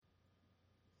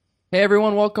Hey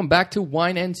everyone, welcome back to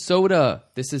Wine and Soda.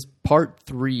 This is part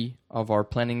 3 of our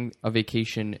Planning a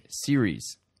Vacation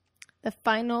series. The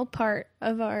final part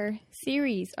of our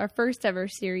series, our first ever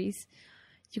series.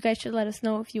 You guys should let us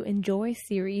know if you enjoy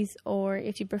series or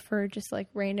if you prefer just like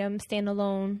random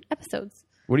standalone episodes.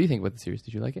 What do you think about the series?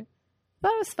 Did you like it? I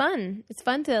thought it was fun. It's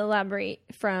fun to elaborate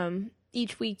from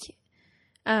each week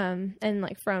and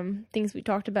like from things we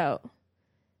talked about,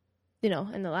 you know,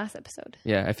 in the last episode.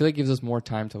 Yeah, I feel like it gives us more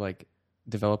time to like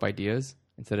develop ideas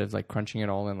instead of like crunching it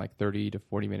all in like 30 to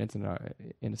 40 minutes in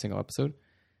a single episode.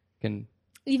 Can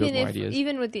build more ideas.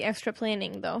 Even with the extra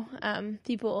planning though,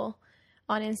 people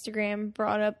on Instagram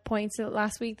brought up points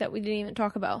last week that we didn't even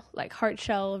talk about, like hard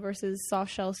shell versus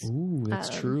soft shell. Ooh, that's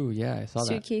true. Yeah, I saw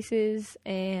suitcases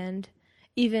and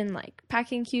even like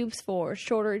packing cubes for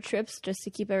shorter trips just to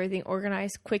keep everything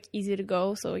organized, quick, easy to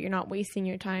go, so you're not wasting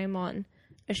your time on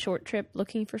a short trip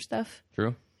looking for stuff.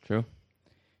 True.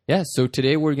 Yeah, so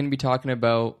today we're going to be talking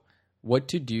about what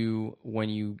to do when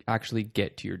you actually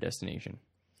get to your destination.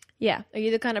 Yeah. Are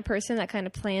you the kind of person that kind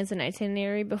of plans an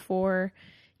itinerary before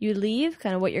you leave,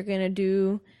 kind of what you're going to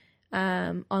do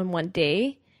on one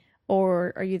day?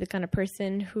 Or are you the kind of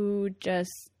person who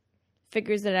just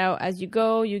figures it out as you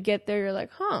go? You get there, you're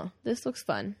like, this looks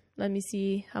fun. Let me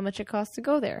see how much it costs to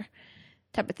go there,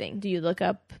 type of thing. Do you look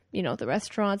up, you know, the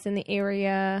restaurants in the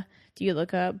area? Do you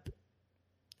look up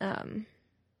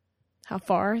how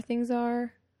far things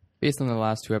are? Based on the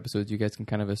last 2 episodes, you guys can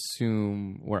kind of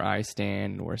assume where I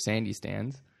stand, where Sandy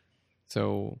stands.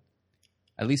 So,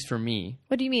 at least for me.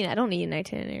 What do you mean? I don't need an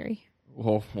itinerary.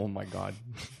 Oh my God.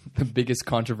 The biggest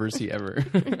controversy ever.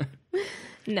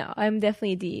 No, I'm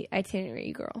definitely the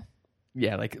itinerary girl.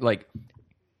 Yeah, like,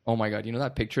 oh my God. You know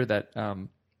that picture that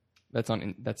that's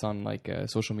on like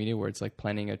social media where it's like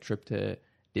planning a trip to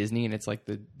Disney and it's like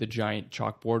the giant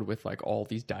chalkboard with like all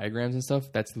these diagrams and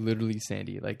stuff? That's literally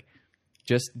Sandy. Like,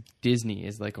 just Disney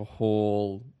is like a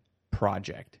whole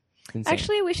project.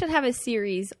 Actually, we should have a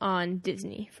series on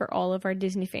Disney for all of our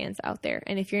Disney fans out there.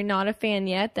 And if you're not a fan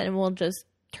yet, then we'll just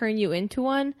turn you into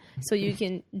one so you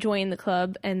can join the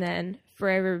club and then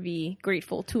forever be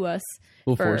grateful to us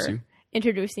for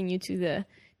introducing you to the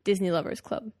Disney Lovers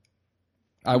Club.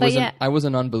 I was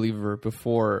an unbeliever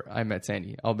before I met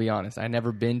Sandy. I'll be honest. I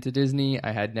never been to Disney.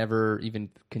 I had never even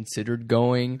considered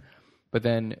going. But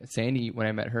then Sandy, when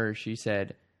I met her, she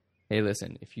said, hey,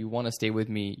 listen, if you want to stay with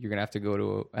me, you're going to have to go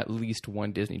to at least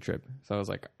one Disney trip. So I was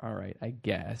like, all right, I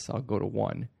guess I'll go to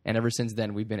one. And ever since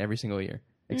then, we've been every single year,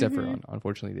 except for,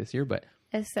 unfortunately, this year. But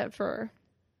except for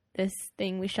this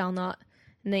thing we shall not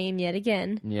name yet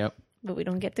again. Yep. But we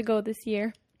don't get to go this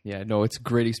year. Yeah, no, it's a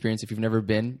great experience. If you've never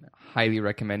been, highly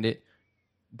recommend it.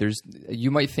 You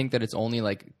might think that it's only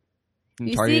like...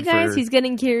 You see, guys, he's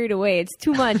getting carried away. It's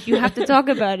too much. You have to talk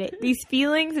about it. These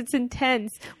feelings, it's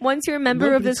intense. Once you're a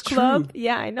member of this club... True.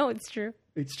 Yeah, I know it's true.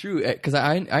 It's true. Because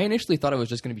I initially thought it was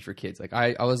just going to be for kids. Like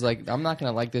I was like, I'm not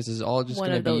going to like this. This is all just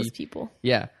going to be... One of those people.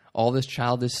 Yeah, all this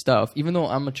childish stuff. Even though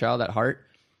I'm a child at heart,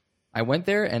 I went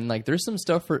there and like there's some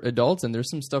stuff for adults and there's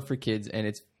some stuff for kids. And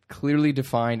it's clearly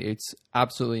defined. It's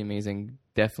absolutely amazing.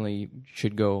 Definitely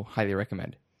should go. Highly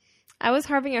recommend. I was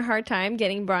having a hard time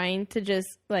getting Brian to just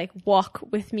like walk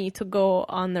with me to go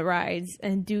on the rides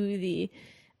and do the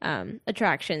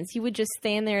attractions. He would just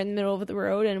stand there in the middle of the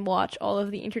road and watch all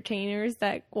of the entertainers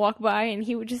that walk by, and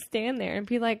he would just stand there and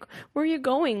be like, where are you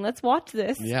going? Let's watch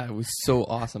this. Yeah, it was so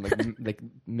awesome. Like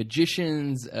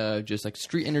magicians, just like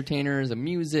street entertainers, the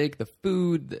music, the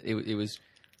food.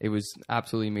 It was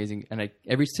absolutely amazing. And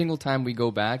every single time we go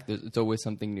back, it's always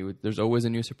something new. There's always a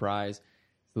new surprise.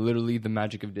 Literally the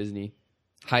magic of Disney.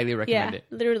 Highly recommend it.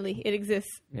 Yeah, literally. It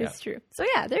exists. Yeah. It's true. So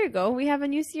yeah, there you go. We have a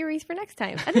new series for next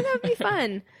time. I think that would be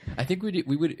fun. I think we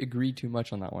would agree too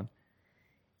much on that one.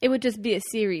 It would just be a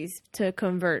series to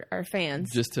convert our fans.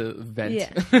 Just to vent.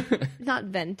 Yeah. Not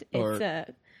vent.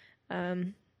 It's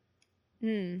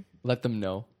let them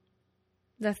know.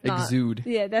 That's not... Exude.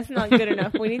 Yeah, that's not good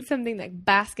enough. We need something like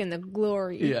bask in the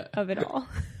glory of it all.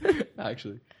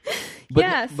 Actually.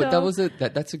 But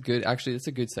that's a good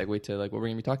segue to like what we're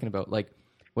going to be talking about. Like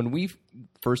when we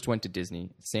first went to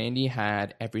Disney, Sandy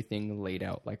had everything laid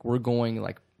out. Like we're going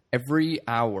like every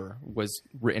hour was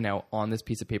written out on this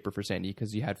piece of paper for Sandy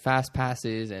because you had fast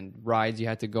passes and rides you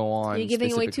had to go on. You're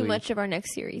giving away too much of our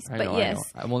next series. But yes,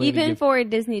 even for a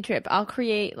Disney trip, I'll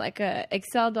create like a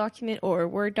Excel document or a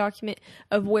Word document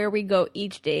of where we go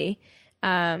each day.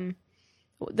 The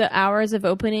hours of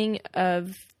opening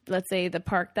of let's say the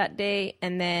park that day,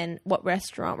 and then what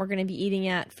restaurant we're going to be eating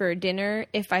at for dinner.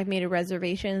 If I've made a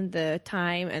reservation, the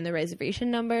time and the reservation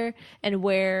number, and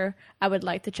where I would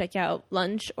like to check out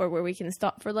lunch or where we can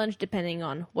stop for lunch, depending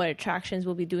on what attractions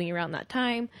we'll be doing around that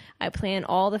time. I plan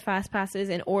all the fast passes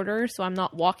in order, so I'm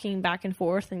not walking back and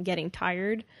forth and getting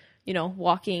tired,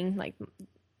 walking like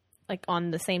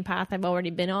on the same path I've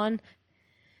already been on.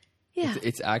 Yeah.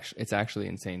 It's actually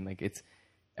insane. Like it's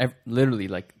literally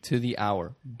like to the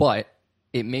hour, but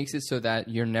it makes it so that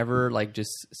you're never like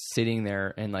just sitting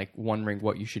there and like wondering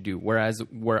what you should do. Whereas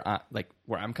where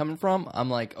I'm coming from, I'm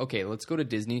like, okay, let's go to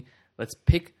Disney. Let's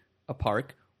pick a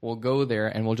park. We'll go there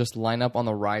and we'll just line up on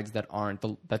the rides that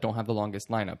don't have the longest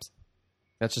lineups.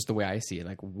 That's just the way I see it.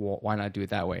 Like, why not do it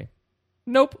that way?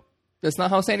 Nope, that's not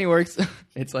how Sandy works.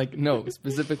 It's like, no,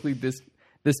 specifically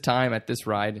this time at this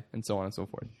ride and so on and so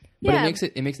forth. But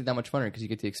it makes it that much funner because you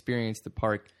get to experience the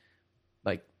park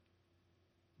like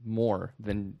more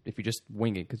than if you just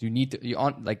wing it, because you need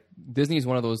to. Disney is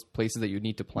one of those places that you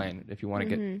need to plan if you want to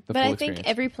get the full experience. But I think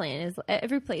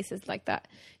every place is like that.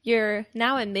 You're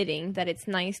now admitting that it's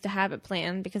nice to have it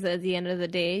planned, because at the end of the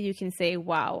day, you can say,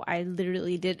 "Wow, I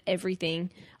literally did everything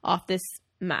off this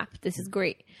map. This is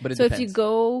great." But so if you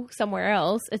go somewhere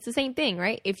else, it's the same thing,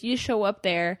 right? If you show up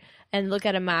there and look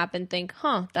at a map and think,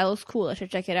 that looks cool, I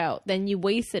should check it out, then you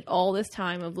wasted all this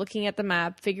time of looking at the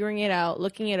map, figuring it out,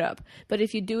 looking it up. But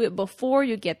if you do it before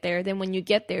you get there, then when you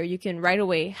get there, you can right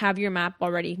away have your map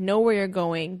already, know where you're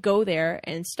going, go there,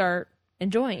 and start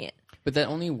enjoying it. But that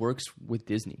only works with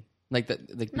Disney.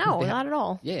 No, not at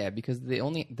all. Yeah, because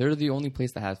they're the only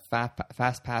place that has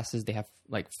fast passes. They have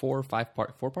like 4 or 5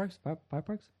 parks. 4 parks? 5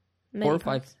 parks? Many 4 or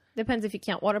parks. 5. Depends if you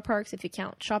count water parks, if you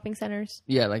count shopping centers.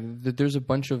 Yeah, there's a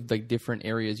bunch of like different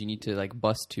areas you need to like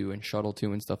bus to and shuttle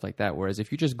to and stuff like that. Whereas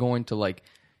if you just go into like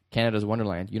Canada's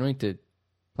Wonderland, you don't need to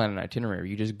plan an itinerary.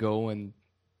 You just go and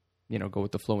go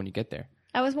with the flow when you get there.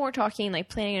 I was more talking like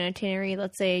planning an itinerary.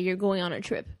 Let's say you're going on a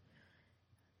trip,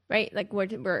 right? Like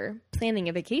we're planning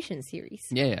a vacation series.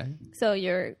 Yeah. So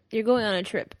you're going on a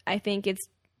trip. I think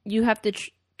you have to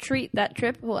treat that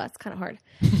trip. Well, that's kind of hard.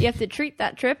 You have to treat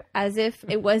that trip as if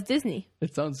it was Disney.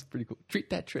 It sounds pretty cool. Treat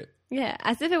that trip. Yeah,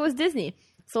 as if it was Disney.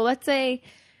 So let's say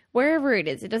wherever it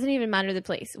is, it doesn't even matter the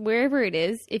place. Wherever it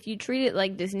is, if you treat it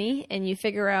like Disney and you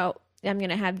figure out, I'm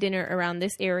going to have dinner around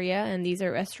this area and these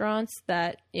are restaurants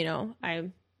that, we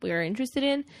are interested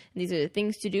in, and these are the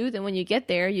things to do, then when you get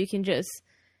there, you can just,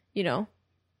 do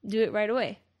it right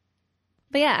away.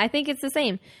 But yeah, I think it's the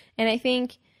same. And I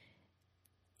think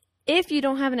if you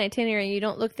don't have an itinerary and you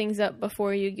don't look things up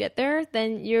before you get there,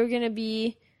 then you're going to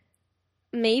be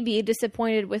maybe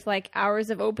disappointed with like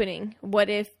hours of opening. What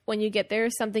if when you get there,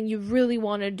 something you really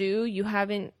want to do, you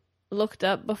haven't looked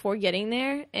up before getting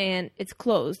there and it's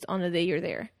closed on the day you're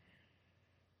there?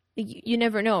 You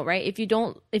never know, right? If you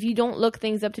don't look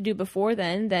things up to do before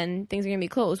then things are going to be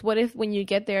closed. What if when you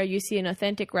get there, you see an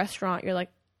authentic restaurant, you're like,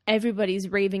 everybody's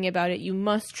raving about it, you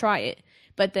must try it.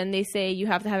 But then they say you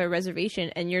have to have a reservation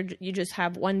and you just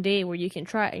have one day where you can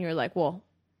try it. And you're like, well,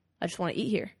 I just want to eat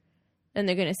here. And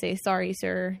they're going to say, sorry,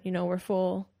 sir, we're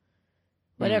full,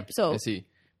 whatever. So I see.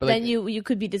 But then you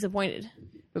could be disappointed.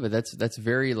 But that's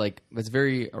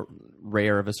very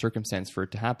rare of a circumstance for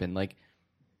it to happen. Like,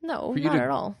 no, not at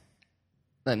all.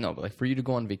 No, but like for you to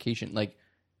go on vacation, like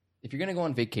if you're going to go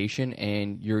on vacation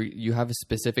and you have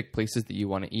specific places that you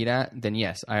want to eat at, then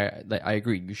yes, I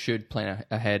agree. You should plan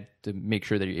ahead to make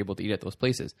sure that you're able to eat at those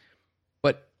places.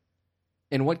 But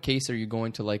in what case are you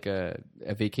going to like a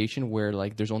vacation where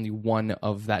like there's only one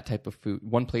of that type of food,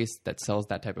 one place that sells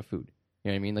that type of food?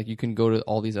 You know what I mean? Like you can go to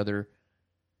all these other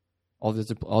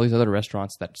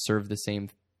restaurants that serve the same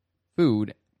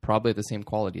food, probably at the same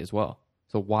quality as well.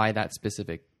 So why that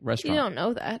specific restaurant? You don't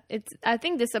know that. I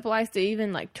think this applies to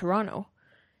even like Toronto.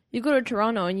 You go to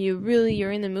Toronto and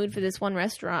you're in the mood for this one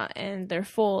restaurant and they're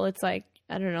full. It's like,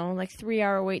 I don't know, like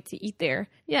 3-hour wait to eat there.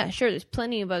 Yeah, sure. There's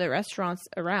plenty of other restaurants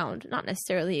around. Not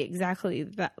necessarily exactly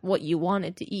what you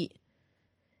wanted to eat.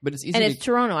 But it's easy. And it's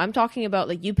Toronto. I'm talking about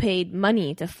like you paid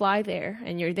money to fly there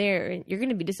and you're there and you're going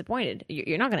to be disappointed.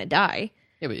 You're not going to die.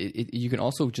 Yeah, but you can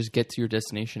also just get to your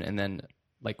destination and then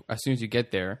like as soon as you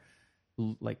get there,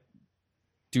 like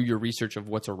do your research of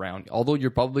what's around. Although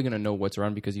you're probably going to know what's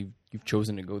around because you've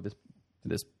chosen to go to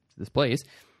this place.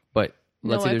 But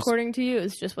let's say according to you,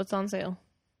 it's just what's on sale.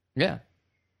 Yeah,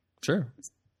 sure.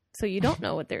 So you don't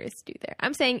know what there is to do there.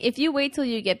 I'm saying if you wait till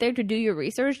you get there to do your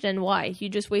research, then why? You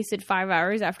just wasted 5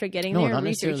 hours after getting there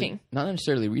researching. Not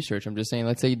necessarily research. I'm just saying,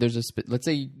 let's say there's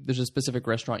a specific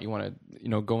restaurant you want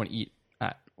to go and eat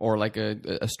at, or like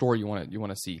a store you want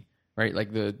to see, right?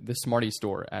 Like the Smarties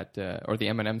store at or the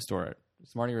M&M store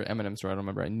Smarty or M&M store, I don't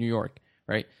remember, in New York,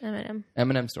 right?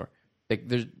 M&M store. Like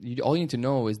all you need to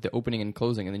know is the opening and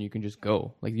closing, and then you can just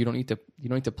go. Like you don't need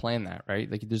to plan that,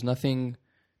 right? Like there's nothing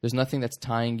that's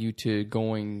tying you to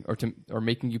going or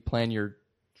making you plan your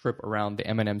trip around the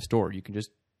M&M store. You can just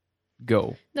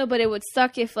go. No, but it would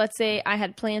suck if, let's say, I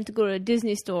had planned to go to a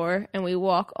Disney store and we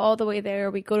walk all the way there.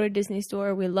 We go to a Disney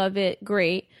store. We love it.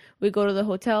 Great. We go to the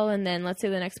hotel, and then let's say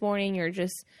the next morning you're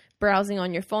just browsing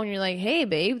on your phone. You're like, hey,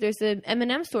 babe, there's an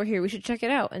M&M store here. We should check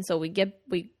it out. And so we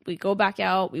go back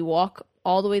out. We walk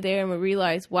all the way there, and we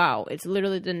realize, wow, it's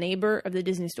literally the neighbor of the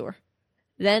Disney store.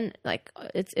 Then, like,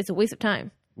 it's a waste of time.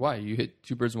 Why? You hit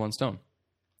two birds with one stone.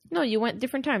 No, you went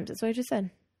different times. That's what I just said.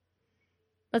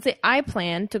 Let's say I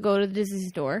plan to go to the Disney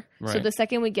store. Right. So the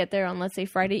second we get there on, let's say,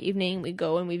 Friday evening, we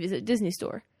go and we visit Disney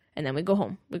store. And then we go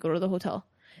home. We go to the hotel.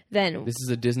 Then this is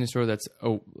a Disney store that's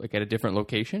like at a different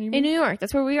location, you mean? In New York.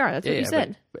 That's where we are. That's what you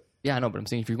said. But I know, but I'm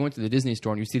saying if you're going to the Disney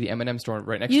store and you see the M&M store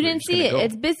right next to it, you didn't see it.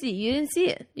 It's busy. You didn't see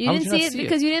it. You didn't see it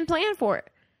because you didn't plan for it.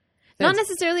 Not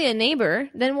necessarily a neighbor.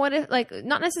 Then what if, like,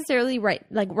 not necessarily right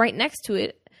next to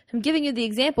it. I'm giving you the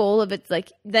example of it's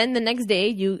like, then the next day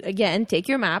you, again, take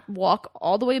your map, walk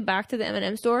all the way back to the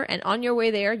M&M store, and on your way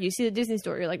there, you see the Disney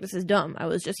store. You're like, this is dumb. I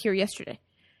was just here yesterday.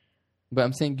 But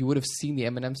I'm saying you would have seen the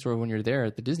M&M store when you're there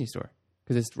at the Disney store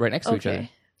because it's right next to each other.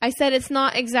 I said it's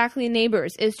not exactly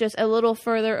neighbors. It's just a little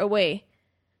further away.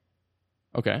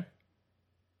 Okay.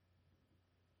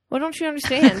 What don't you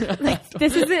understand? Like,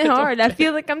 this isn't hard. I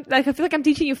feel like I'm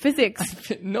teaching you physics.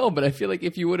 No, but I feel like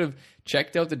if you would have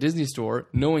checked out the Disney store,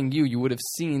 knowing you would have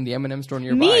seen the M&M store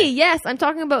nearby. Me, yes, I'm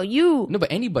talking about you. No,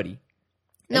 but anybody.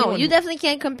 No, you definitely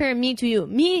can't compare me to you.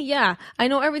 Me, yeah, I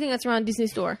know everything that's around Disney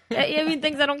store. Even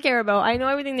things I don't care about. I know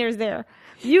everything there's there.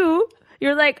 You're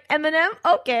like, M&M?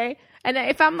 Okay. And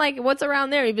if I'm like, what's around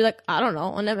there? You'd be like, I don't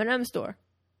know, an M&M store.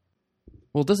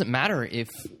 Well, it doesn't matter if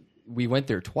we went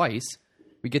there twice.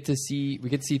 We get to see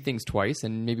things twice,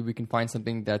 and maybe we can find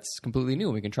something that's completely new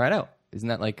and we can try it out. Isn't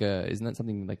that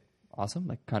something like awesome?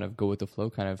 Like kind of go with the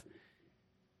flow, kind of,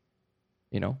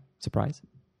 surprise.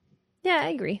 Yeah, I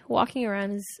agree. Walking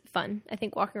around is fun. I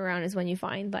think walking around is when you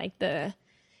find like the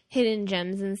hidden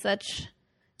gems and such.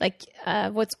 Like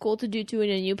what's cool to do in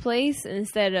a new place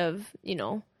instead of,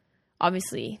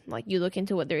 obviously like you look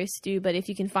into what there is to do. But if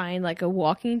you can find like a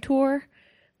walking tour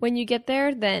when you get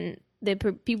there, then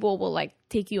people will like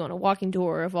take you on a walking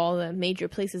tour of all the major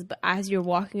places. But as you're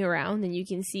walking around, then you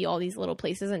can see all these little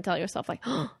places and tell yourself like,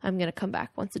 oh, I'm going to come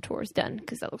back once the tour is done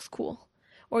because that looks cool.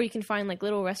 Or you can find like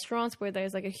little restaurants where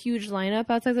there's like a huge lineup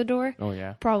outside the door. Oh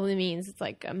yeah. Probably means it's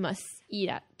like a must eat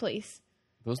at place.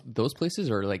 Those places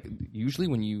are like, usually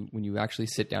when you actually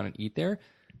sit down and eat there,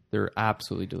 they're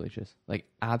absolutely delicious. Like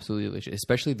absolutely delicious.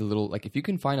 Especially the little, like if you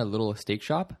can find a little steak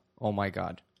shop, oh my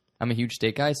God. I'm a huge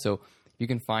steak guy, so you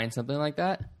can find something like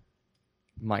that,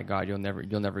 my God, you'll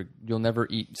never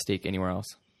eat steak anywhere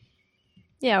else.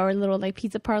 Yeah, or a little like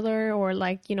pizza parlor or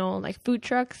like, like food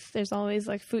trucks. There's always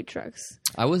like food trucks.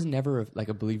 I was never like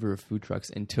a believer of food trucks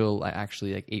until I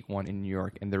actually like ate one in New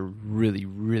York, and they're really,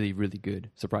 really, really good.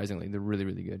 Surprisingly, they're really,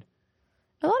 really good.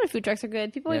 A lot of food trucks are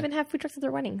good. People even have food trucks at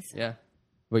their weddings. Yeah.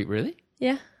 Wait, really?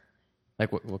 Yeah.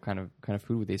 Like what kind of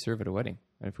food would they serve at a wedding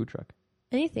at a food truck?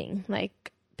 Anything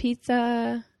like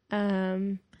pizza.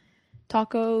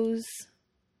 Tacos,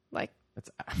 like that's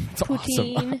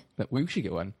poutine. Awesome. We should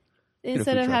get one.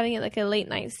 Instead of having it like a late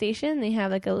night station, they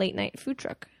have like a late night food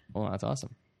truck. Oh, that's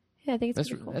awesome. Yeah, I think it's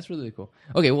pretty cool. That's really cool.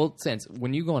 Okay, well,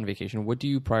 when you go on vacation, what do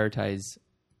you prioritize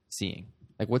seeing?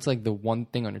 Like, what's like the one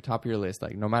thing on your top of your list?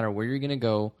 Like, no matter where you're gonna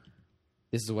go,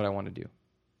 this is what I want to do.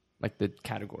 Like the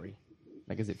category.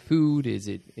 Like, is it food? Is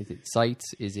it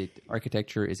sites? Is it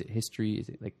architecture? Is it history? Is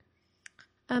it like?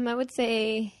 I would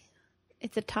say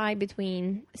it's a tie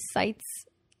between sites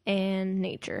and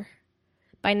nature.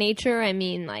 By nature, I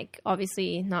mean, like,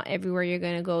 obviously not everywhere you're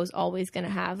going to go is always going to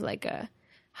have, like, a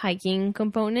hiking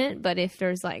component. But if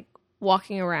there's, like,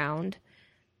 walking around,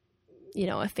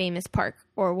 a famous park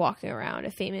or walking around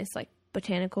a famous, like,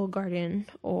 botanical garden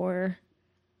or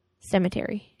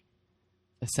cemetery.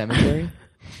 A cemetery?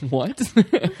 What?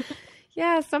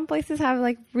 Yeah, some places have,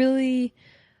 like, really,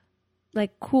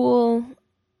 like, cool...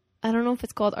 I don't know if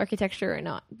it's called architecture or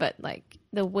not, but like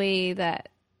the way that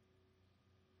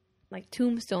like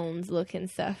tombstones look and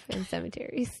stuff in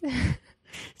cemeteries.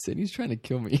 Cindy's trying to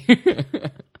kill me.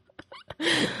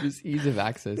 Just ease of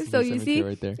access to so the cemetery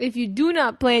right there. If you do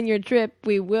not plan your trip,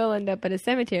 we will end up at a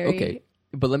cemetery. Okay,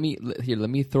 but let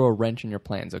me throw a wrench in your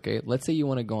plans. Okay, let's say you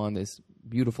want to go on this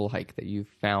beautiful hike that you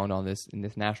found in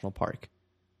this national park,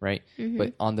 right? Mm-hmm.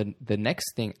 But on the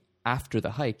next thing after the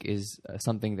hike is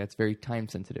something that's very time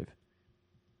sensitive.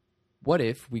 what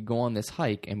if we go on this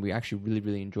hike and we actually really,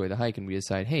 really enjoy the hike and we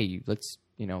decide, hey, let's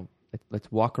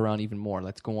walk around even more.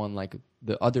 Let's go on like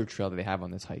the other trail that they have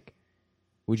on this hike.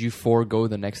 Would you forego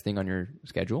the next thing on your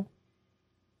schedule?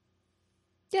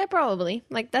 Yeah, probably.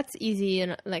 Like, that's easy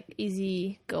and like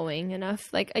easy going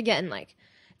enough. Like, again, like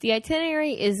the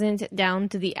itinerary isn't down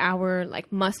to the hour,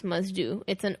 like must do.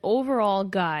 It's an overall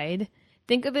guide.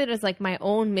 Think of it as like my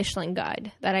own Michelin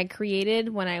guide that I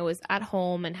created when I was at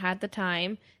home and had the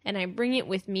time, and I bring it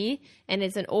with me, and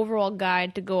it's an overall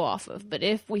guide to go off of. But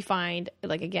if we find,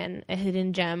 like, again, a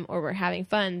hidden gem or we're having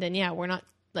fun, then yeah, we're not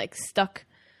like stuck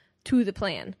to the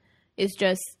plan. It's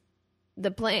just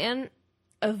the plan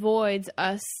avoids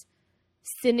us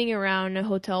sitting around a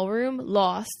hotel room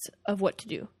lost of what to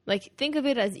do. Like, think of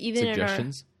it as even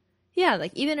suggestions.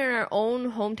 Even in our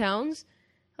own hometowns,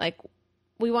 like,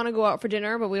 we want to go out for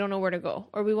dinner, but we don't know where to go.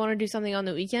 Or we want to do something on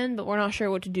the weekend, but we're not sure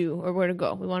what to do or where to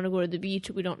go. We want to go to the beach.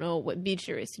 We don't know what beach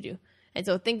there is to do. And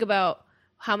so think about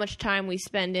how much time we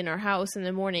spend in our house in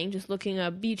the morning just looking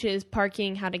up beaches,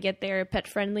 parking, how to get there, pet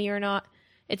friendly or not.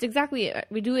 It's exactly,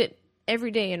 we do it every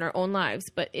day in our own lives.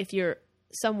 But if you're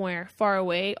somewhere far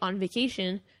away on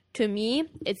vacation, to me,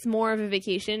 it's more of a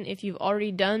vacation if you've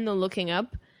already done the looking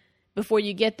up before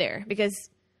you get there. Because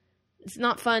it's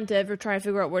not fun to ever try and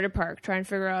figure out where to park, try and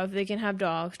figure out if they can have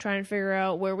dogs, try and figure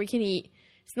out where we can eat.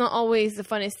 It's not always the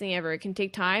funnest thing ever. It can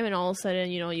take time, and all of a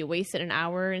sudden, you wasted an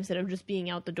hour instead of just being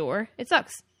out the door. It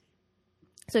sucks.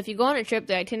 So if you go on a trip,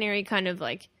 the itinerary kind of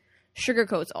like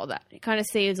sugarcoats all that. It kind of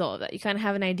saves all of that. You kind of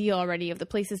have an idea already of the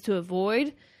places to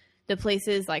avoid, the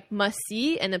places like must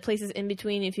see, and the places in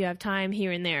between if you have time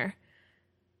here and there.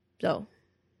 So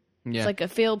it's like a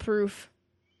fail-proof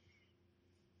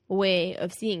way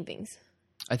of seeing things.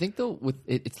 I think though with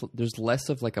it's there's less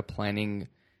of like a planning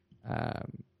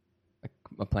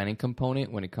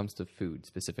component when it comes to food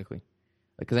specifically.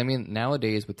 Because I mean,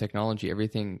 nowadays with technology,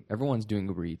 everyone's doing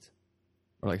Uber Eats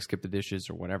or like Skip the Dishes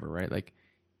or whatever, right? Like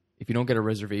if you don't get a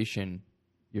reservation,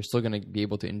 you're still going to be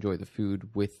able to enjoy the food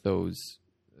with those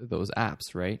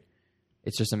apps, right?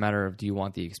 It's just a matter of, do you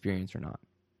want the experience or not?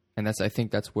 And I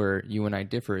think that's where you and I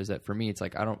differ, is that for me, it's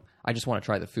like, I just want to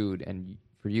try the food. And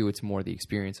for you, it's more the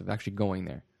experience of actually going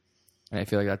there. And I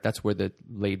feel like that's where the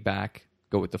laid back,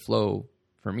 go with the flow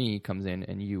for me comes in,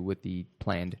 and you with the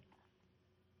planned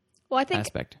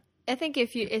aspect. I think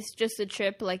if it's just a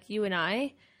trip like you and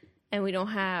I, and we don't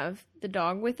have the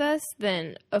dog with us,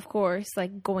 then of course,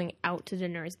 like, going out to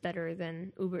dinner is better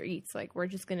than Uber Eats. Like, we're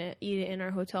just going to eat it in our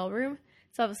hotel room.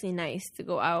 It's obviously nice to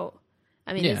go out.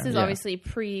 I mean, this is obviously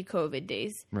pre-COVID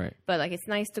days. Right. But, like, it's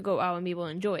nice to go out and be able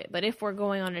to enjoy it. But if we're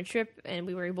going on a trip and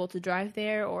we were able to drive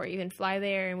there or even fly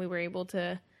there and we were able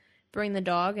to bring the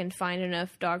dog and find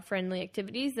enough dog-friendly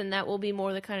activities, then that will be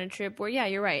more the kind of trip where, yeah,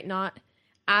 you're right, not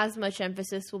as much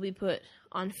emphasis will be put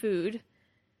on food,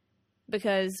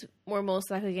 because we're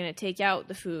most likely going to take out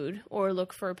the food or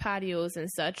look for patios and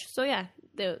such. So yeah,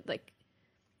 the like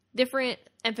different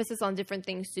emphasis on different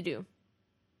things to do.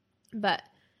 But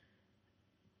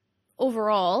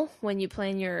overall, when you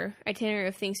plan your itinerary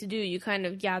of things to do, you kind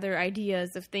of gather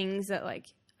ideas of things that, like,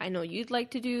 I know you'd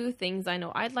like to do, things I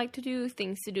know I'd like to do,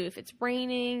 things to do if it's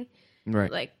raining, right?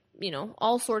 Like,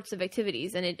 all sorts of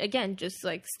activities. And it, again, just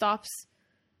like stops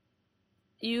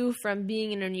you from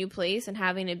being in a new place and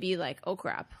having to be like, oh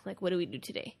crap, like, what do we do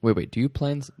today? Wait, do you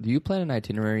plan an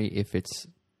itinerary if it's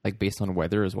like based on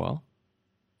weather as well?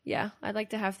 Yeah, I'd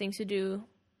like to have things to do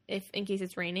in case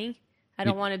it's raining. I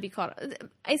don't want to be caught.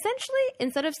 Essentially,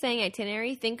 instead of saying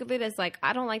itinerary, think of it as like,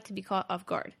 I don't like to be caught off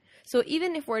guard. So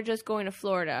even if we're just going to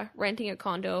Florida, renting a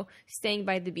condo, staying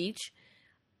by the beach,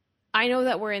 I know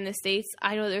that we're in the States.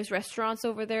 I know there's restaurants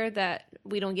over there that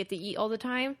we don't get to eat all the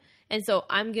time. And so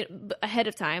ahead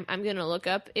of time, I'm going to look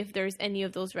up if there's any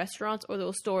of those restaurants or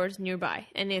those stores nearby.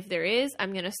 And if there is,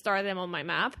 I'm going to star them on my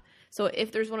map. So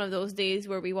if there's one of those days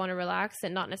where we want to relax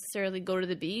and not necessarily go to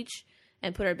the beach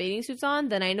and put our bathing suits on,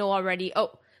 then I know already,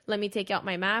 let me take out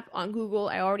my map on Google.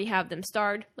 I already have them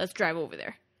starred. Let's drive over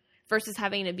there. Versus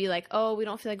having to be like, we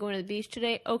don't feel like going to the beach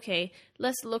today. Okay,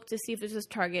 let's look to see if there's a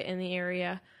Target in the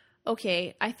area.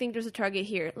 Okay, I think there's a Target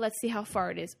here. Let's see how far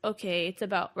it is. Okay, it's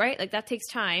about, right? Like, that takes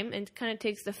time and kind of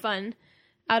takes the fun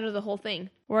out of the whole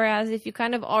thing. Whereas if you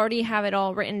kind of already have it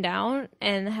all written down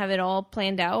and have it all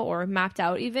planned out or mapped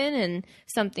out even, and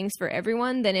some things for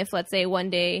everyone, then if, let's say,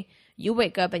 one day you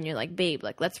wake up and you're like, babe,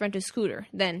 like, let's rent a scooter,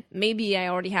 then maybe I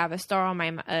already have a star on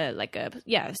my,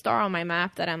 a star on my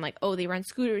map that I'm like, they rent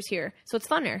scooters here. So it's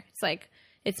funner. It's like,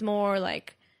 it's more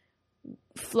like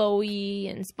flowy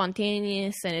and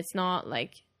spontaneous, and it's not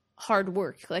like hard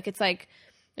work. Like, it's like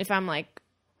if I'm like,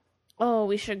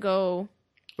 we should go.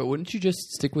 But wouldn't you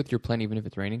just stick with your plan even if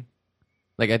it's raining?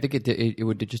 Like, I think it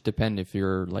would just depend if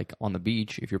you're, like, on the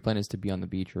beach. If your plan is to be on the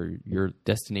beach or your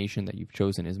destination that you've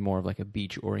chosen is more of, like, a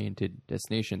beach-oriented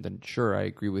destination, then sure, I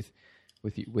agree with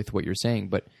what you're saying.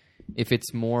 But if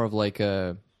it's more of, like,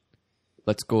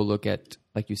 let's go look at,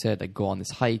 like you said, like, go on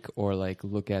this hike or, like,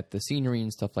 look at the scenery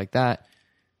and stuff like that,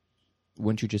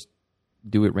 wouldn't you just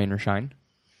do it rain or shine?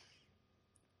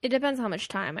 It depends how much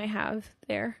time I have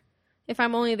there. If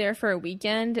I'm only there for a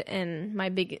weekend and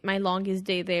my longest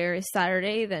day there is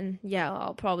Saturday, then yeah,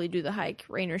 I'll probably do the hike,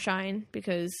 rain or shine,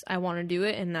 because I want to do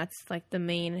it, and that's like the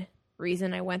main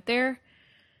reason I went there.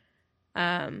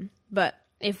 But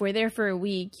if we're there for a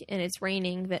week and it's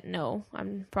raining, then no,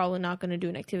 I'm probably not going to do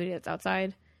an activity that's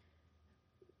outside.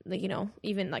 Like, you know,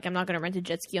 even like I'm not going to rent a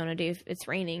jet ski on a day if it's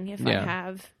raining if I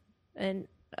have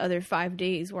other 5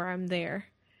 days where I'm there.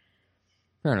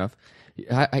 Fair enough.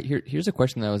 Here's a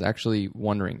question that I was actually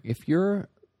wondering. If you're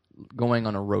going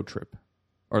on a road trip,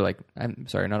 or like, I'm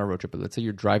sorry, not a road trip, but let's say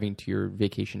you're driving to your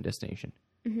vacation destination.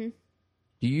 Mm-hmm.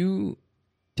 Do you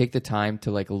take the time to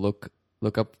like look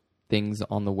up things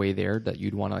on the way there that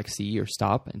you'd want to like see or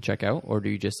stop and check out? Or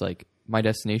do you just like, my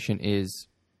destination is,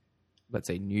 let's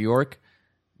say, New York,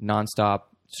 nonstop,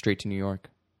 straight to New York.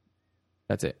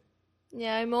 That's it.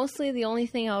 Yeah, mostly the only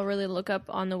thing I'll really look up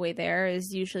on the way there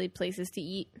is usually places to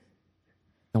eat.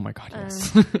 Oh my God,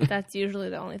 yes. That's usually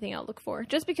the only thing I'll look for.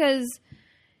 Just because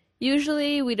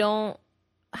usually we don't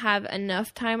have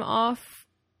enough time off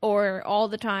or all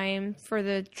the time for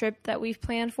the trip that we've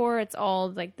planned for. It's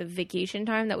all like the vacation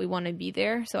time that we want to be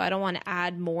there. So I don't want to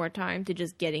add more time to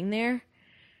just getting there.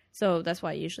 So that's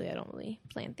why usually I don't really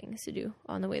plan things to do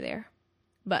on the way there.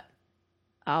 But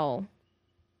I'll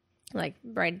like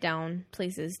write down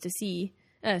places to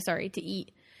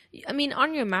eat. I mean,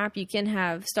 on your map, you can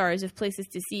have stars of places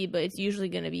to see, but it's usually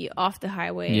going to be off the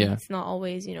highway. Yeah. It's not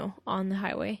always, on the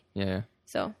highway. Yeah.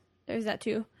 So there's that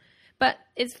too. But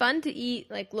it's fun to eat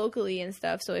like locally and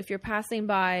stuff. So if you're passing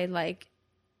by like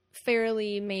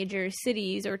fairly major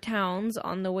cities or towns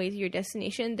on the way to your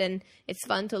destination, then it's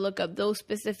fun to look up those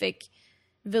specific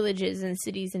villages and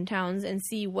cities and towns and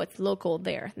see what's local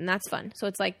there, and that's fun. So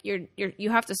it's like you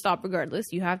have to stop regardless,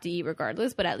 you have to eat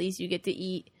regardless, but at least you get to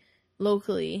eat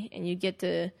locally and you get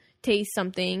to taste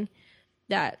something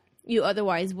that you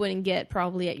otherwise wouldn't get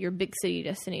probably at your big city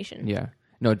destination. Yeah,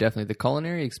 no, definitely the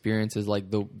culinary experience is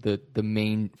like the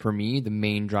main, for me, the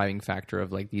main driving factor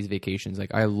of like these vacations.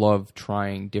 Like I love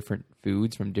trying different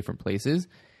foods from different places,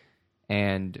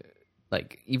 and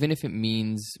like, even if it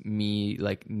means me,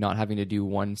 like, not having to do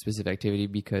one specific activity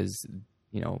because,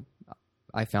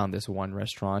 I found this one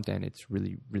restaurant and it's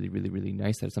really, really, really, really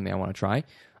nice. That's something I want to try.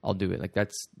 I'll do it. Like,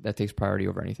 that takes priority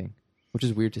over anything, which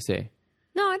is weird to say.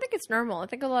 No, I think it's normal. I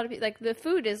think a lot of people, like, the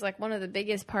food is, like, one of the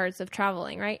biggest parts of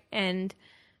traveling, right? And,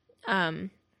 I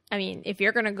mean, if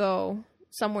you're going to go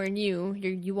somewhere new,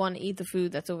 you want to eat the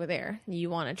food that's over there. You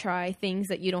want to try things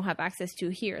that you don't have access to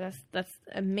here. That's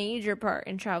a major part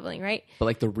in traveling, right? But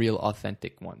like the real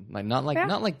authentic one, like not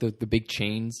like the big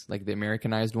chains, like the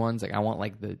Americanized ones. Like I want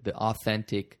like the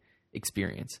authentic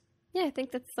experience. Yeah, I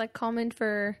think that's like common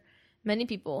for many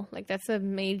people. Like that's a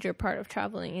major part of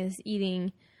traveling is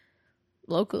eating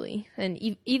locally. And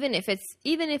even if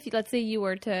let's say you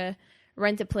were to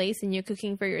rent a place and you're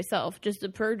cooking for yourself, just the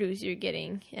produce you're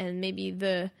getting and maybe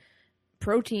the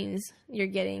proteins you're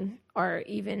getting are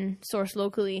even sourced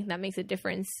locally. That makes a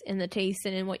difference in the taste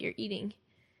and in what you're eating.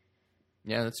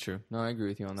 Yeah, that's true. No, I agree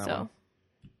with you on that one.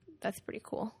 That's pretty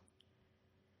cool.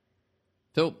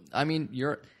 So, I mean,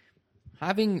 you're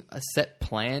having a set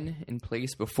plan in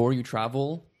place before you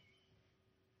travel.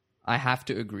 I have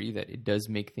to agree that it does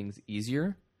make things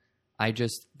easier.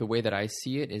 The way that I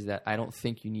see it is that I don't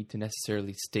think you need to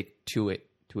necessarily stick to it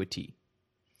to a T.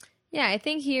 Yeah, I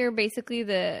think here basically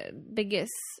the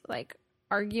biggest like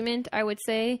argument I would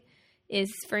say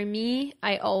is for me,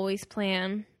 I always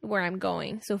plan where I'm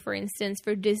going. So for instance,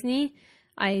 for Disney,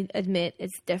 I admit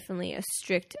it's definitely a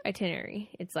strict itinerary.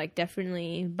 It's like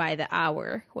definitely by the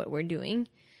hour what we're doing.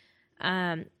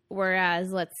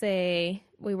 Whereas let's say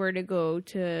we were to go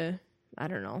to, I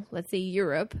don't know, let's say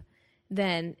Europe,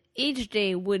 then each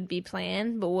day would be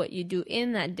planned, but what you do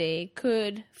in that day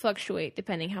could fluctuate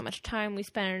depending how much time we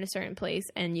spend in a certain place,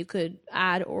 and you could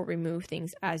add or remove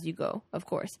things as you go, of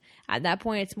course. At that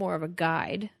point, it's more of a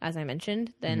guide, as I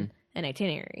mentioned, than an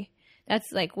itinerary.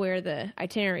 That's like where the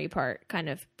itinerary part kind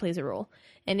of plays a role.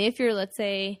 And if you're, let's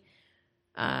say,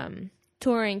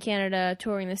 touring Canada,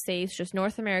 touring the States, just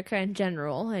North America in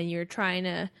general, and you're trying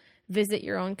to visit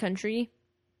your own country,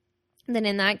 then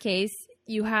in that case,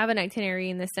 you have an itinerary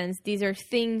in the sense these are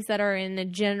things that are in a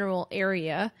general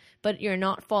area, but you're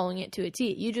not following it to a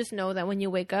T. You just know that when you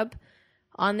wake up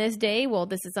on this day, well,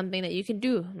 this is something that you can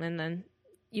do. And then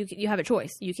you have a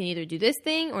choice. You can either do this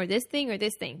thing or this thing or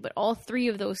this thing. But all three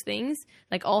of those things,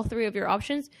 like all three of your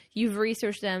options, you've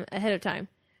researched them ahead of time.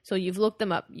 So you've looked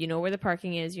them up. You know where the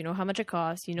parking is. You know how much it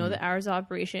costs. You know the hours of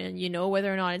operation. You know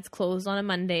whether or not it's closed on a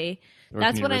Monday.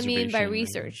 That's what I mean by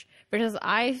research. Because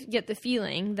I get the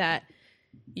feeling that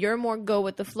you're more go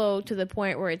with the flow to the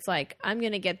point where it's like, I'm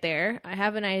going to get there. I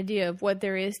have an idea of what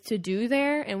there is to do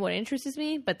there and what interests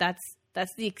me, but that's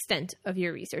the extent of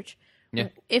your research. Yeah.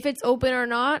 If it's open or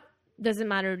not, doesn't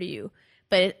matter to you.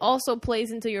 But it also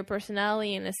plays into your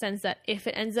personality in a sense that if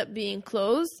it ends up being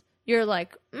closed, you're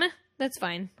like, meh, that's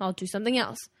fine. I'll do something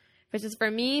else. Versus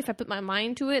for me, if I put my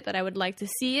mind to it that I would like to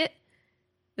see it,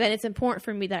 then it's important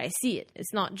for me that I see it.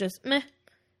 It's not just, meh,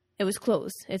 it was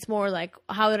closed. It's more like,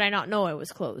 how did I not know it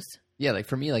was closed? Yeah, like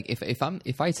for me, like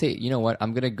if I say, you know what,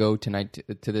 I'm gonna go tonight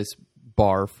to this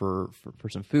bar for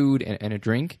some food and a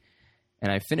drink,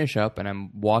 and I finish up and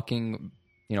I'm walking,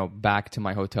 you know, back to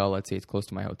my hotel. Let's say it's close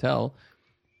to my hotel,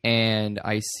 and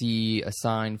I see a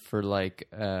sign for like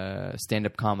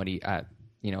stand-up comedy at,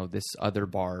 you know, this other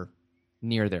bar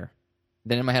near there.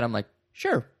 Then in my head, I'm like,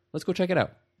 sure, let's go check it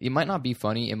out. It might not be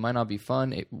funny, it might not be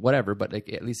fun, whatever, but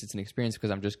like at least it's an experience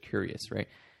because I'm just curious, right?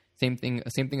 Same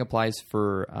thing applies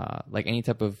for like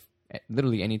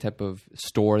literally any type of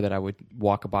store that I would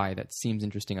walk by that seems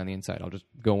interesting on the inside. I'll just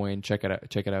go in, check it out,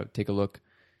 take a look,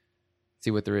 see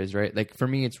what there is, right? Like for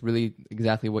me, it's really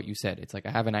exactly what you said. It's like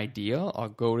I have an idea, I'll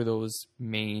go to those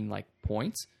main like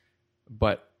points,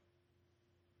 but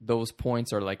those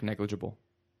points are like negligible.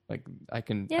 Like I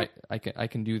can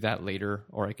do that later,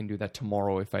 or I can do that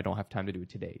tomorrow if I don't have time to do it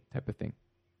today, type of thing.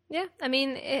 Yeah, I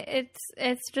mean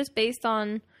it's just based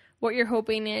on what you're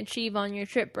hoping to achieve on your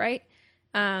trip, right?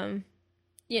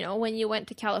 You know, when you went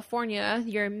to California,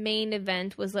 your main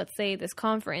event was, let's say, this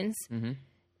conference. Mm-hmm.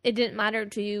 It didn't matter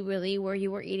to you really where you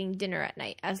were eating dinner at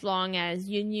night, as long as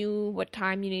you knew what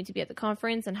time you needed to be at the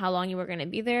conference and how long you were going to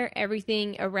be there.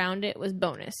 Everything around it was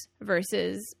bonus.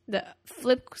 Versus the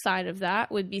flip side of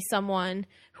that would be someone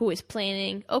who is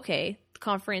planning, okay, the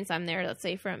conference, I'm there, let's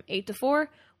say from 8 to 4.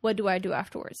 What do I do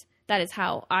afterwards? That is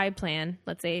how I plan,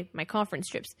 let's say, my conference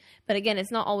trips. But again,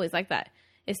 it's not always like that.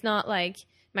 It's not like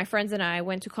my friends and I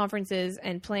went to conferences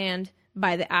and planned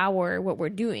by the hour what we're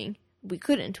doing. We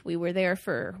couldn't. We were there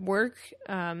for work,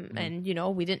 and, you know,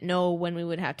 we didn't know when we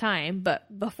would have time.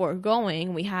 But before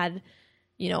going, we had,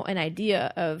 you know, an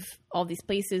idea of all these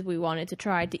places we wanted to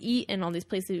try to eat and all these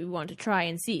places we wanted to try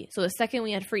and see. So the second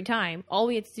we had free time, all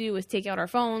we had to do was take out our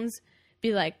phones,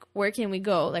 be like, where can we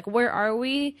go? Like, where are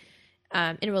we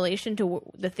in relation to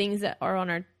the things that are on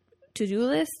our to-do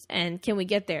list? And can we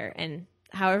get there? And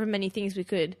however many things we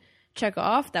could check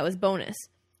off, that was bonus.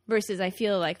 Versus I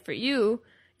feel like for you,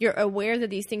 you're aware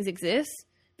that these things exist,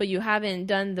 but you haven't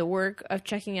done the work of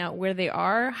checking out where they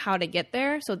are, how to get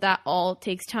there. So that all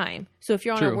takes time. So if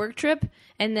you're on a work trip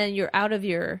and then you're out of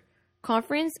your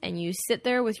conference and you sit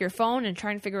there with your phone and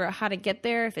try and figure out how to get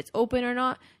there, if it's open or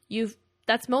not,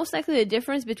 that's most likely the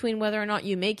difference between whether or not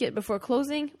you make it before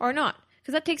closing or not.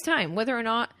 Because that takes time. Whether or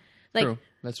not, like, true.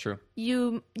 That's true.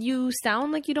 You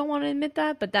sound like you don't want to admit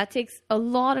that, but that takes a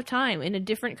lot of time in a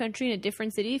different country, in a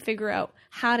different city, figure out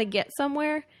how to get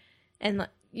somewhere. And,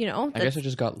 you know, I guess I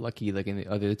just got lucky, like in the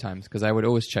other times, because I would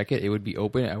always check it. It would be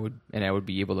open. I would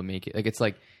be able to make it. Like, it's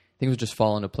like things would just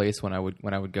fall into place when I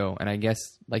would go. And I guess,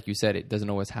 like you said, it doesn't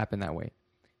always happen that way.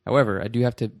 However, I do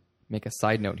have to make a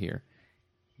side note here.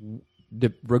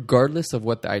 Regardless of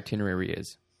what the itinerary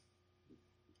is,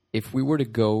 if we were to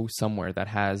go somewhere that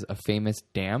has a famous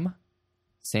dam,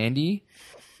 Sandy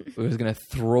was going to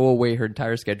throw away her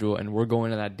entire schedule, and we're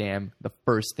going to that dam the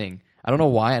first thing. I don't know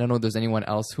why. I don't know if there's anyone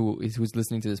else who's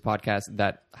listening to this podcast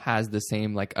that has the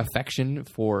same like affection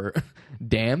for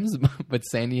dams, but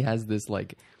Sandy has this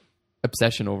like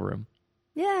obsession over him.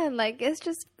 Yeah, like it's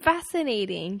just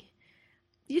fascinating.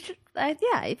 You should,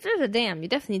 if there's a dam, you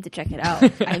definitely need to check it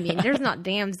out. I mean, there's not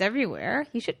dams everywhere.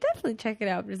 You should definitely check it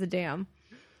out if there's a dam.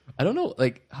 I don't know,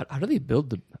 like, how do they build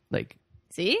the, like...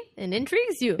 See? It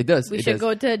intrigues you. It does. We should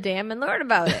go to a dam and learn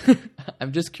about it.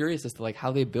 I'm just curious as to, like,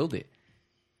 how they build it.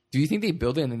 Do you think they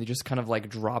build it and then they just kind of, like,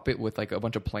 drop it with, like, a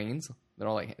bunch of planes? They're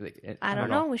all, like I don't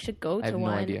know. We should go to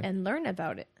one and learn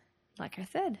about it. Like I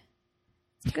said,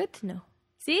 it's good to know.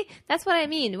 See? That's what I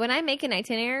mean. When I make an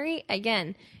itinerary,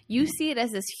 again, you see it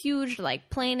as this huge, like,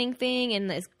 planning thing and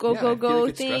this go thing.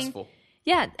 It's stressful.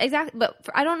 Yeah, exactly. But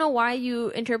I don't know why you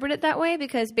interpret it that way,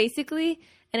 because basically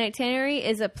an itinerary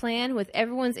is a plan with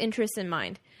everyone's interests in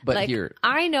mind. But like, here,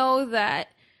 I know that,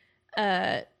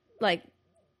 like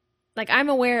I'm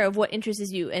aware of what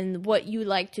interests you and what you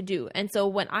like to do. And so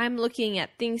when I'm looking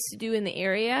at things to do in the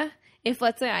area, if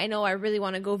let's say I know I really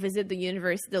want to go visit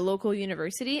the local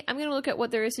university, I'm going to look at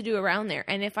what there is to do around there.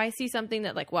 And if I see something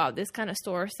that like, wow, this kind of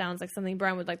store sounds like something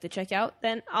Brian would like to check out,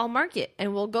 then I'll mark it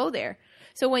and we'll go there.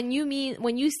 So when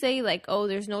you say like, oh,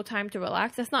 there's no time to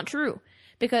relax, that's not true.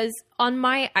 Because on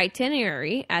my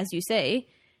itinerary, as you say,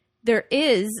 there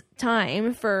is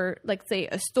time for, like, say,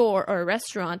 a store or a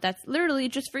restaurant that's literally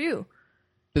just for you.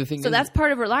 But the thing so is, that's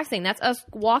part of relaxing. That's us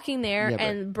walking there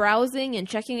and browsing and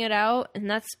checking it out, and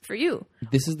that's for you.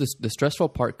 This is the stressful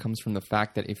part comes from the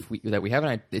fact that we have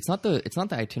an, it's not the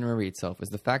itinerary itself.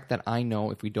 It's the fact that I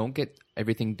know if we don't get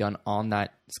everything done on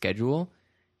that schedule,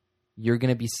 you're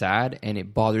gonna be sad, and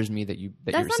it bothers me that you're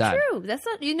sad. That's not true.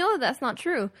 That's not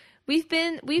true.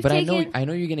 But I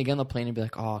know you're gonna get on the plane and be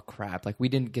like, oh crap, like we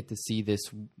didn't get to see this,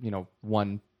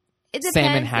 one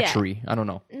salmon hatchery. Yeah. I don't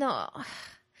know. No.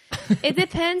 It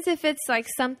depends if it's like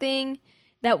something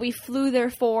that we flew there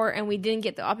for and we didn't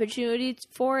get the opportunity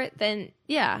for it, then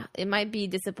yeah, it might be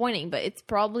disappointing, but it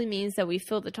probably means that we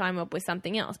filled the time up with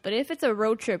something else. But if it's a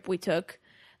road trip we took,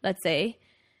 let's say,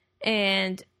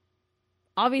 and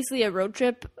obviously a road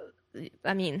trip,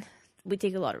 I mean, we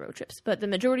take a lot of road trips, but the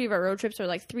majority of our road trips are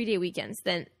like 3-day weekends,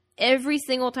 then every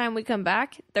single time we come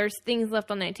back, there's things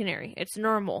left on the itinerary. It's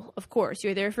normal, of course.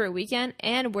 You're there for a weekend,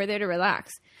 and we're there to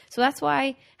relax. So that's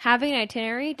why having an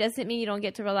itinerary doesn't mean you don't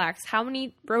get to relax. How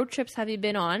many road trips have you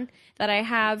been on that I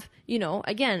have,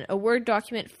 again, a Word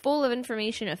document full of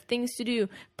information of things to do,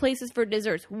 places for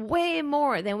desserts, way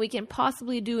more than we can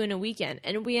possibly do in a weekend.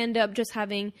 And we end up just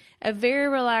having a very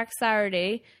relaxed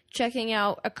Saturday, checking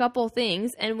out a couple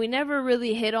things, and we never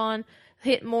really hit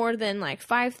more than like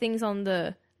 5 things on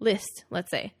the list,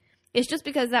 let's say. It's just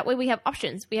because that way we have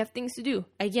options. We have things to do.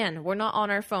 Again, we're not on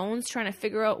our phones trying to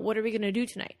figure out what are we going to do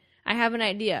tonight. I have an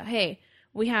idea. Hey,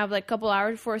 we have like a couple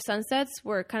hours before sunsets.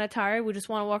 We're kind of tired. We just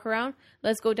want to walk around.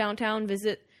 Let's go downtown,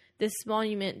 visit this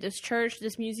monument, this church,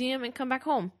 this museum, and come back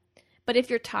home. But if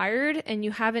you're tired and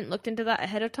you haven't looked into that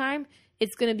ahead of time,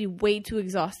 it's going to be way too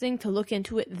exhausting to look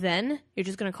into it then. You're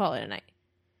just going to call it a night.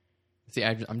 See,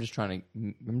 I'm just trying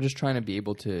to be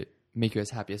able to make you as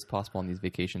happy as possible on these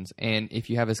vacations. And if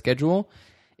you have a schedule,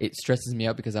 it stresses me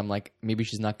out because I'm like, maybe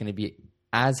she's not going to be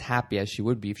as happy as she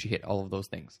would be if she hit all of those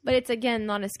things. But it's, again,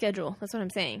 not a schedule. That's what I'm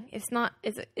saying. It's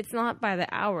not by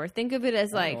the hour. Think of it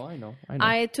as like, I know.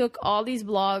 I took all these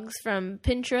blogs from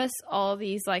Pinterest, all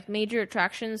these like major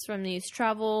attractions from these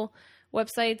travel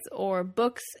websites or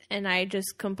books, and I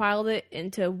just compiled it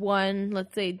into one,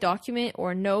 let's say, document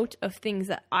or note of things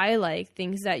that I like,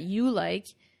 things that you like,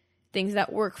 things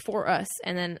that work for us.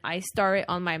 And then I star it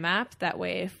on my map. That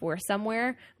way, if we're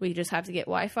somewhere, we just have to get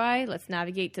Wi-Fi. Let's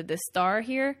navigate to this star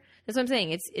here. That's what I'm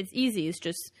saying. It's easy. It's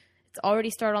already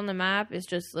started on the map. It's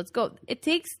just, let's go. It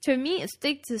takes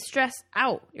the stress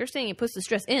out. You're saying it puts the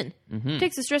stress in. Mm-hmm. It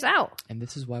takes the stress out. And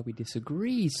this is why we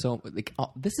disagree. So like,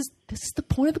 this is the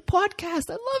point of the podcast.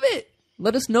 I love it.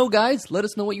 Let us know, guys. Let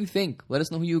us know what you think. Let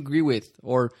us know who you agree with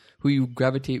or who you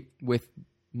gravitate with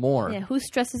more. Yeah, who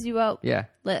stresses you out? Yeah.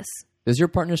 Less. Does your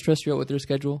partner stress you out with their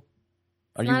schedule?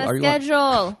 It's not a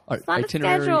schedule. It's not a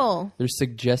schedule. There's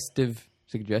suggestive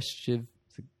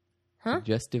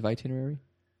itinerary.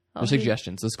 Or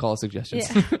suggestions. Let's call it suggestions.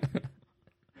 Yeah.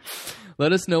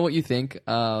 Let us know what you think.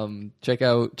 Check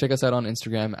us out on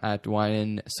Instagram at Wine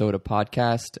and Soda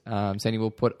Podcast. Sandy will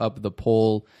put up the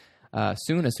poll as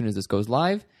soon as this goes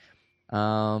live.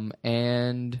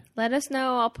 And let us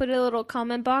know. I'll put a little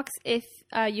comment box if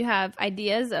you have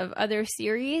ideas of other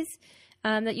series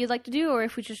that you'd like to do, or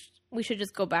if we should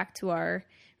just go back to our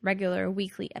regular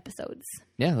weekly episodes.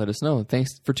 Yeah, let us know.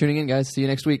 Thanks for tuning in, guys. See you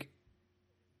next week.